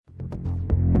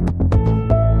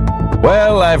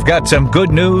Well, I've got some good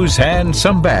news and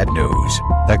some bad news.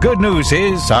 The good news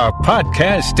is our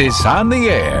podcast is on the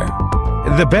air.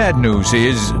 The bad news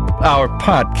is our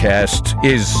podcast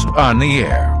is on the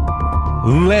air.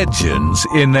 Legends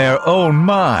in their own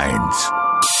minds.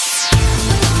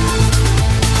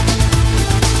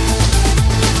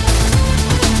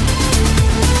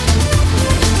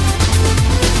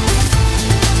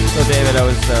 So, David, I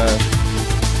was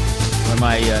when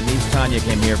my niece Tanya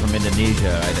came here from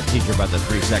Indonesia, I had to teach her about the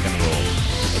 3-second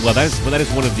rule. Well, that is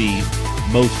one of the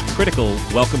most critical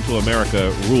Welcome to America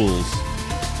rules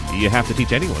you have to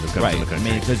teach anyone who comes to the country. I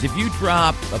mean, because if you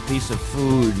drop a piece of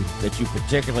food that you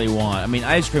particularly want, I mean,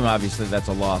 ice cream, obviously, that's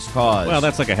a lost cause. Well,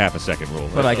 that's like a half-a-second rule.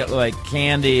 But like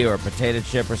candy or a potato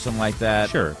chip or something like that.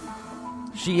 Sure.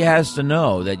 She has to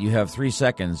know that you have 3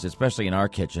 seconds, especially in our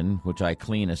kitchen, which I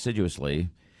clean assiduously,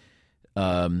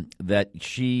 that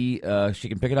she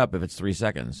can pick it up if it's 3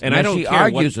 seconds. And I don't she care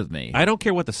argues with me. I don't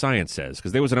care what the science says,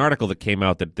 because there was an article that came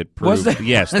out that proved,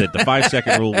 yes, that the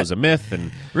 5-second rule was a myth.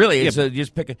 And really? Yeah, So you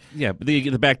just pick it. Yeah,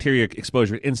 the bacteria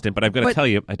exposure instant, but I've got to tell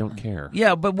you, I don't care.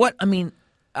 Yeah, but what, I mean,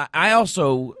 I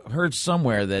also heard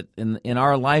somewhere that in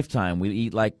our lifetime we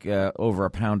eat like over a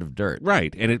pound of dirt.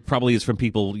 Right, and it probably is from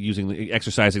people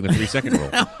exercising the 3-second rule.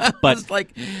 But it's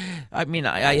like, I mean,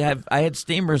 I had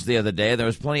steamers the other day. There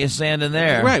was plenty of sand in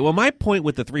there. Right. Well, my point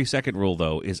with the 3-second rule,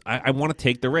 though, is I want to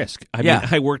take the risk. I mean,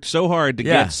 I worked so hard to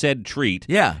get said treat.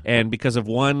 Yeah. And because of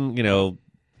one,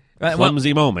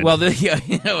 clumsy moment. Well,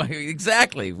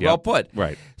 exactly. Well put.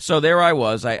 Right. So there I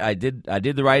was. I did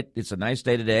the right. It's a nice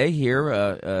day today here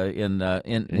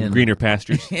in greener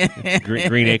pastures,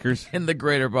 green acres in the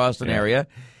greater Boston area.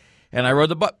 And I rode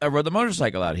the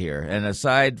motorcycle out here. And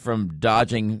aside from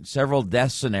dodging several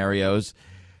death scenarios,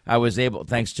 I was able,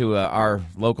 thanks to our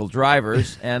local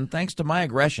drivers, and thanks to my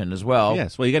aggression as well.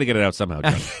 Yes, well, you got to get it out somehow,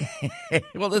 John.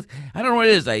 Well, I don't know what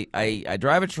it is. I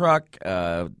drive a truck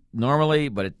normally,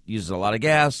 but it uses a lot of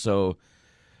gas, so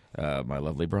my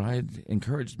lovely bride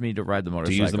encouraged me to ride the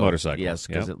motorcycle. To use the motorcycle. Yes,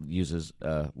 because it uses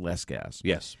less gas.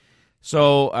 Yes.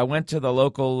 So I went to the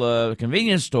local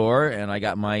convenience store, and I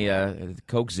got my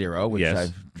Coke Zero, which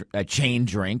I chain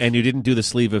drink. And you didn't do the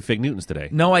sleeve of Fig Newtons today?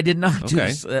 No, I did not do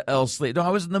the sleeve. No, I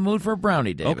was in the mood for a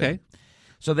brownie, David. Okay.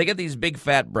 So they get these big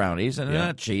fat brownies, and they're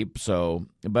not cheap.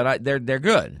 But they're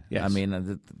good. Yes. I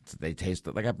mean, they taste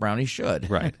like a brownie should.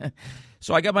 Right.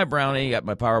 So I got my brownie, got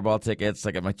my Powerball tickets,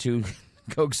 I got my 2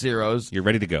 Coke Zeros. You're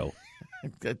ready to go.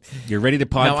 You're ready to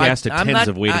podcast to tens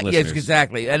of waiting listeners. Yes,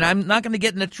 exactly. And I'm not going to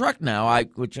get in the truck now,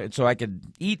 so I could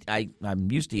eat.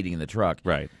 I'm used to eating in the truck.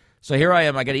 Right. So here I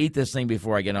am. I got to eat this thing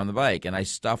before I get on the bike, and I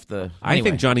stuffed the. I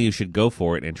think, Johnny, you should go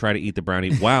for it and try to eat the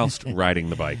brownie whilst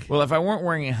riding the bike. Well, if I weren't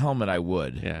wearing a helmet, I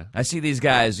would. Yeah. I see these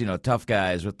guys, tough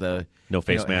guys with the no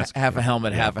face mask, half a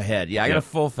helmet, half a head. Yeah, I got a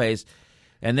full face.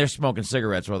 And they're smoking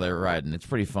cigarettes while they're riding. It's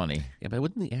pretty funny. Yeah, but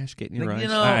wouldn't the ash get in your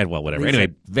eyes? Well, whatever.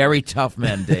 Anyway, very tough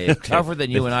men, Dave. Tougher than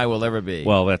you and I will ever be.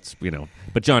 Well, that's,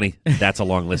 But, Johnny, that's a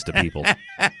long list of people.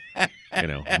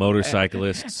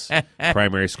 Motorcyclists,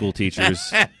 primary school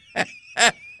teachers.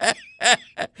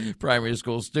 Primary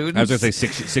school students. I was going to say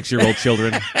six-year-old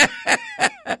children.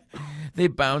 They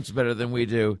bounce better than we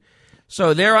do.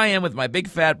 So there I am with my big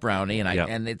fat brownie,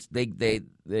 and it's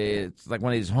it's like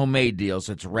one of these homemade deals.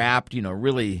 It's wrapped,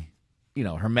 really,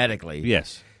 hermetically.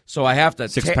 Yes. So I have to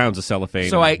 6 pounds of cellophane.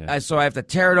 So I have to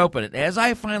tear it open. And as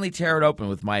I finally tear it open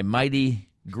with my mighty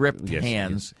gripped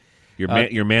hands,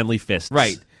 your manly fists,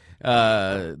 right?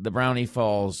 The brownie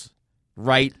falls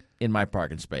right in my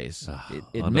parking space.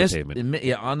 It on missed the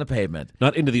pavement. on the pavement.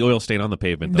 Not into the oil stain on the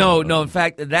pavement. Though. No. In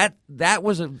fact, that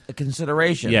was a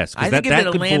consideration. Yes, because that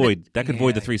could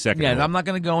void the 3-second rule. Yeah, I'm not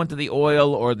going to go into the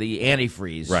oil or the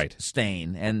antifreeze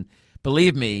stain. And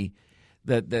believe me,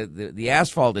 the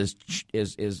asphalt has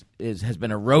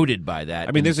been eroded by that.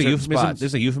 I mean, there's a euphemism. Spots.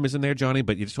 There's a euphemism there, Johnny,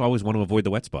 but you just always want to avoid the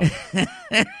wet spot.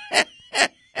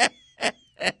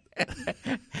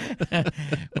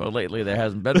 Well, lately there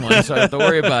hasn't been one, so I don't have to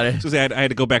worry about it. So I had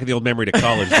to go back in the old memory to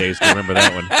college days to remember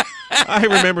that one. I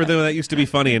remember though that used to be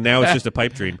funny, and now it's just a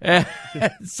pipe dream,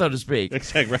 so to speak.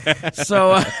 Exactly.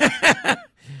 So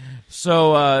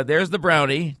there's the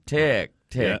brownie. Tick,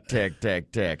 tick, tick,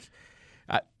 tick, tick.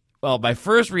 Well, my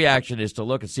first reaction is to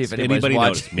look and see if anybody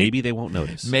noticed. Maybe they won't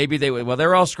notice. Maybe they would. Well,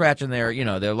 they're all scratching their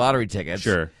lottery tickets.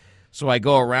 Sure. So I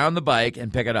go around the bike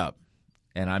and pick it up.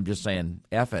 And I'm just saying,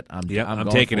 F it. I'm going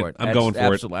taking for it. I'm going for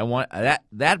absolutely. I want that.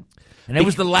 And it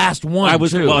was the last one,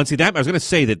 too. Well, and see, that I was going to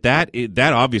say that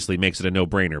obviously makes it a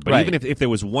no-brainer. But even if there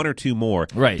was one or two more,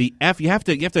 the you have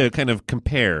to kind of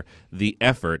compare the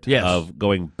effort of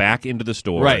going back into the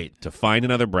store to find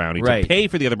another brownie, to pay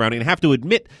for the other brownie, and have to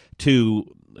admit to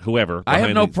whoever. I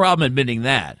have no problem admitting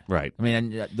that. Right. I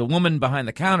mean, the woman behind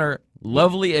the counter,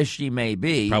 lovely as she may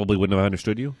be, probably wouldn't have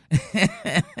understood you.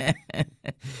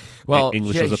 Well,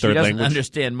 English she was a third doesn't language.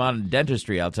 understand modern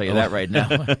dentistry, I'll tell you that right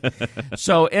now.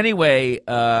 So anyway,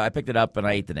 I picked it up and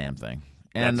I ate the damn thing,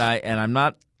 and I'm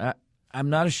not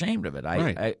ashamed of it.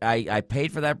 I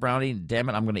paid for that brownie. Damn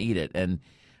it, I'm going to eat it. And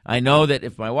I know that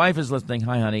if my wife is listening,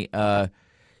 hi honey,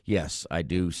 yes, I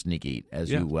do sneak eat,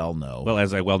 as you well know. Well,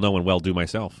 as I well know and well do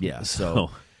myself. Yeah.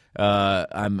 So.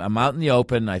 I'm out in the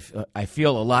open. I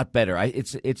feel a lot better.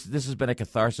 This has been a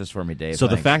catharsis for me, Dave. So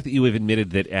thanks. the fact that you have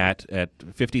admitted that at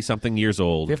 50-something years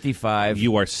old, 55,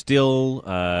 you are still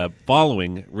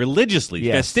following religiously,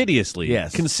 fastidiously,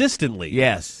 consistently,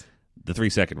 the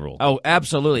 3-second rule. Oh,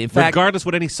 absolutely. In fact, regardless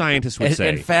what any scientist would say.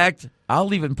 In fact,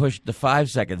 I'll even push the 5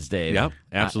 seconds, Dave. Yeah,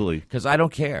 absolutely. Because I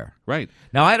don't care. Right.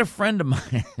 Now, I had a friend of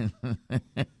mine.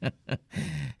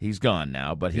 He's gone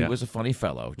now, but he was a funny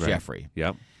fellow, Jeffrey.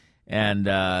 Yep. And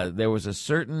there was a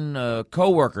certain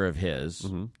coworker of his,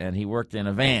 and he worked in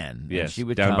a van. Yes, and she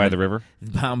would down by the river?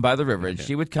 Down by the river. And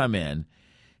she would come in,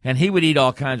 and he would eat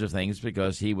all kinds of things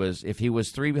because if he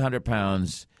was 300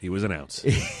 pounds... He was an ounce.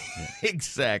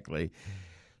 Exactly.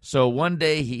 So one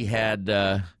day he had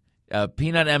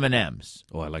peanut M&Ms.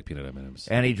 Oh, I like peanut M&Ms.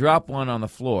 And he dropped one on the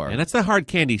floor. And that's the hard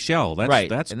candy shell. That's and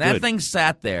good. that thing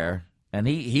sat there, and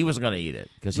he wasn't going to eat it.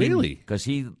 Really? Because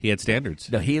he had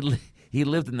standards. No, he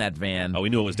lived in that van. Oh, we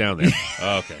knew it was down there.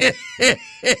 Oh, okay.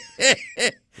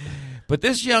 But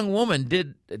this young woman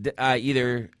did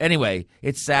anyway,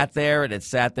 it sat there and it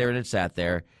sat there and it sat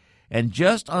there. And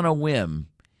just on a whim,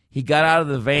 he got out of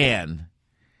the van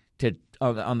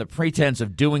on the pretense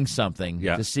of doing something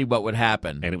to see what would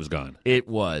happen. And it was gone. It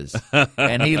was.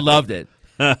 And he loved it.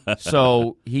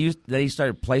 So he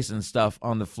started placing stuff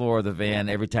on the floor of the van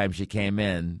every time she came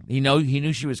in. He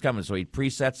knew she was coming, so he'd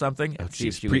preset something and see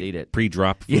if she would eat it.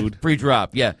 Pre-drop food? Yeah,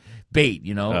 pre-drop, yeah. Bait,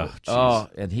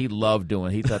 and he loved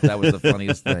doing it. He thought that was the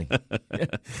funniest thing.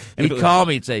 He'd call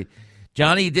me and say,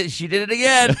 Johnny, she did it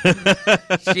again.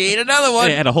 She ate another one.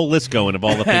 He had a whole list going of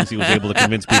all the things he was able to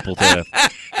convince people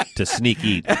to sneak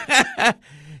eat.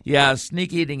 Yeah,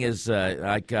 sneak eating is,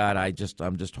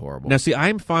 I'm just horrible. Now, see,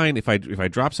 I'm fine if I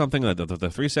drop something, the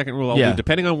 3-second rule, I'll do,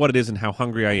 depending on what it is and how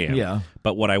hungry I am. Yeah.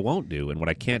 But what I won't do and what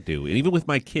I can't do, and even with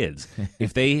my kids,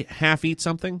 if they half eat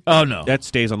something, oh no, that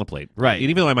stays on the plate. Right.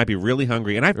 And even though I might be really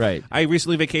hungry, and I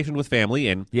recently vacationed with family,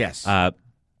 and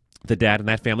the dad in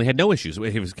that family had no issues.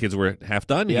 His kids were half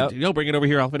done. Yep. Bring it over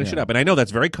here. I'll finish it up. And I know that's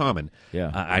very common.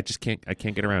 Yeah. I just can't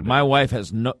get around it. My wife,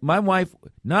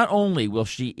 not only will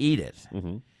she eat it,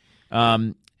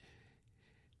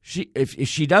 if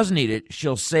she doesn't eat it,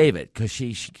 she'll save it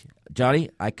because Johnny,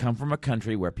 I come from a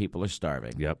country where people are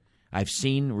starving. Yep. I've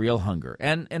seen real hunger.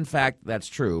 And in fact, that's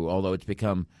true, although it's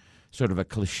become sort of a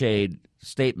cliched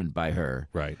statement by her.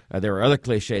 Right. There are other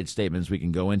cliched statements we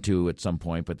can go into at some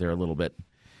point, but they're a little bit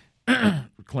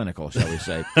clinical, shall we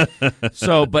say.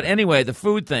 But anyway, the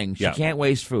food thing, she can't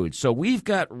waste food. So we've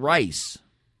got rice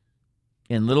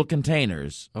in little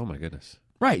containers. Oh, my goodness.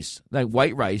 Rice, like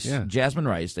white rice, jasmine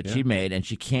rice that she made, and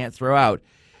she can't throw out.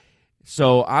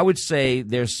 So I would say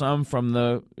there's some from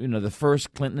the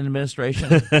first Clinton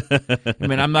administration. I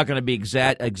mean, I'm not going to be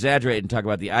exaggerate and talk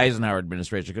about the Eisenhower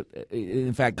administration.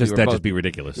 In fact, because that'd just be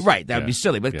ridiculous, right? That would be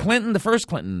silly. But Clinton, the first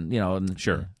Clinton,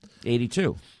 sure,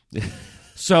 82.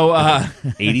 So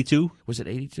 82 was it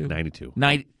 82? 92.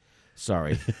 90.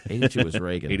 Sorry, 82 was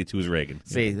Reagan. 82 was Reagan.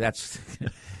 See, that's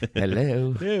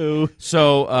hello. Hello.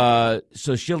 So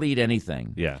she'll eat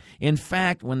anything. Yeah. In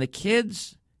fact, when the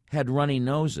kids had runny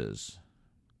noses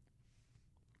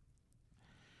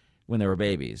when they were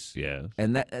babies,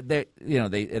 and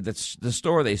the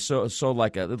store they sold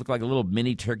like it looked like a little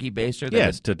mini turkey baster.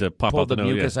 Yes, to pop pull out the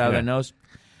mucus out of their nose.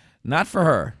 Not for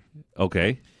her.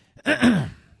 Okay.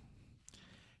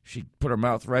 She'd put her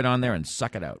mouth right on there and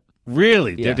suck it out.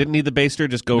 Really? Yeah. Didn't need the baster?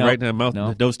 Just go right in the mouth,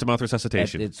 nose-to-mouth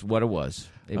resuscitation. It's what it was.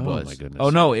 Oh, my goodness.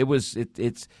 Oh, no, it was.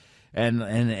 It's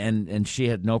and she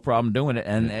had no problem doing it,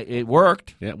 and it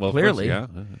worked. Yeah, well, clearly,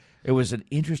 it was an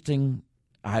interesting.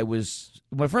 First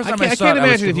time I saw it, I can't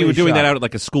imagine if you were doing shocked. that out at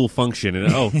like a school function.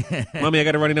 And Mommy, I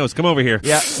got a runny nose. Come over here.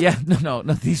 Yeah. No.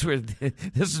 This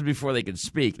is before they could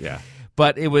speak. Yeah.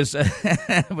 But it was,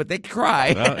 but they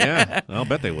cry. Well, yeah, I'll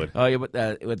bet they would. Oh, yeah, but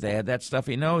they had that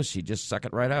stuffy nose. She just suck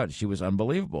it right out. She was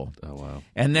unbelievable. Oh, wow.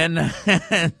 And then,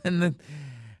 I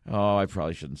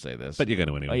probably shouldn't say this. But you're going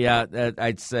to anyway. Yeah,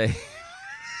 I'd say.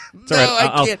 It's all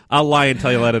right. I'll lie and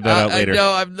tell you let it out later.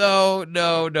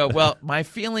 No. Well, my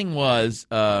feeling was,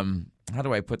 how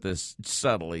do I put this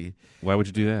subtly? Why would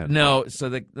you do that? No,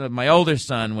 so my older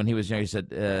son, when he was young, he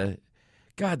said,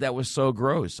 God, that was so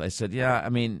gross. I said, yeah, I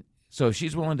mean, so if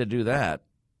she's willing to do that.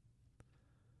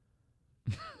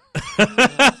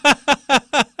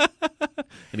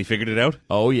 And he figured it out?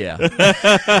 Oh, yeah.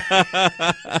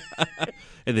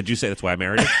 And did you say that's why I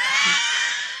married her?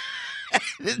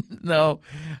 No,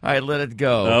 I let it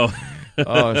go.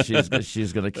 Oh,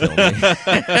 she's going to kill me.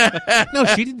 No,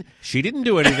 she didn't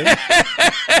do anything.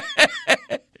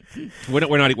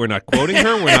 We're not quoting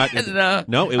her. We're not.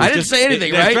 No, it was I didn't say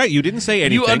anything. That's right. You didn't say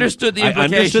anything. You understood the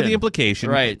implication. I understood the implication.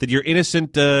 Right. That your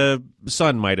innocent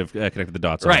son might have connected the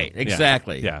dots. Right.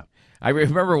 Exactly. Yeah. I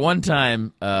remember one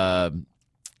time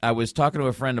I was talking to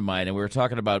a friend of mine, and we were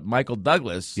talking about Michael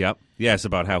Douglas. Yep. Yes,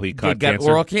 about how he got cancer.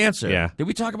 Oral cancer. Yeah. Did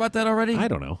we talk about that already? I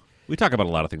don't know. We talk about a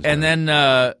lot of things. And then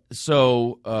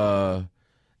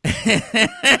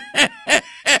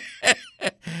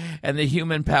and the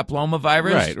human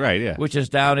papillomavirus, right, yeah, which is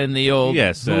down in the old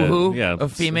hoo-hoo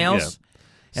of females,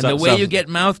 and the way you get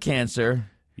mouth cancer.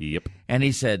 Yep. And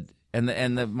he said,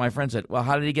 my friend said, well,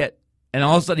 how did he get? And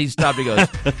all of a sudden he stopped. He goes,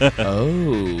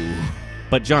 oh.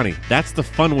 But Johnny, that's the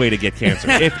fun way to get cancer.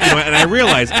 And I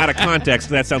realize out of context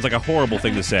that sounds like a horrible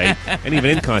thing to say, and even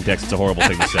in context, it's a horrible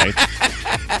thing to say.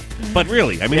 But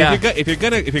really, I mean, if you're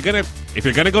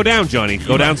gonna go down, Johnny,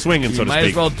 go down swinging, so to speak. You might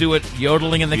as well do it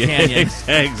yodeling in the canyon.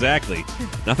 Exactly.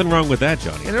 Nothing wrong with that,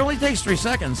 Johnny. It only takes 3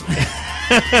 seconds.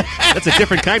 That's a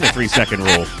different kind of 3-second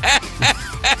rule.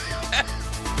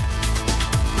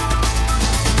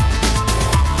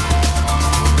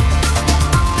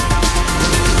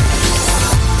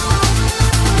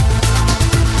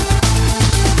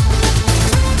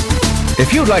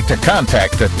 If you'd like to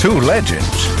contact the two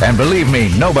legends, and believe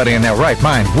me, nobody in their right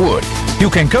mind would,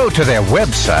 you can go to their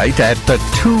website at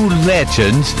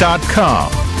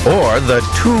thetwolegends.com or the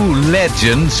Two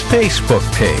Legends Facebook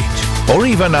page, or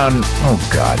even on, oh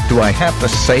God, do I have to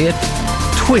say it?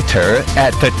 Twitter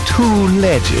at the Two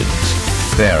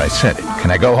Legends. There, I said it. Can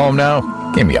I go home now?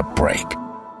 Give me a break.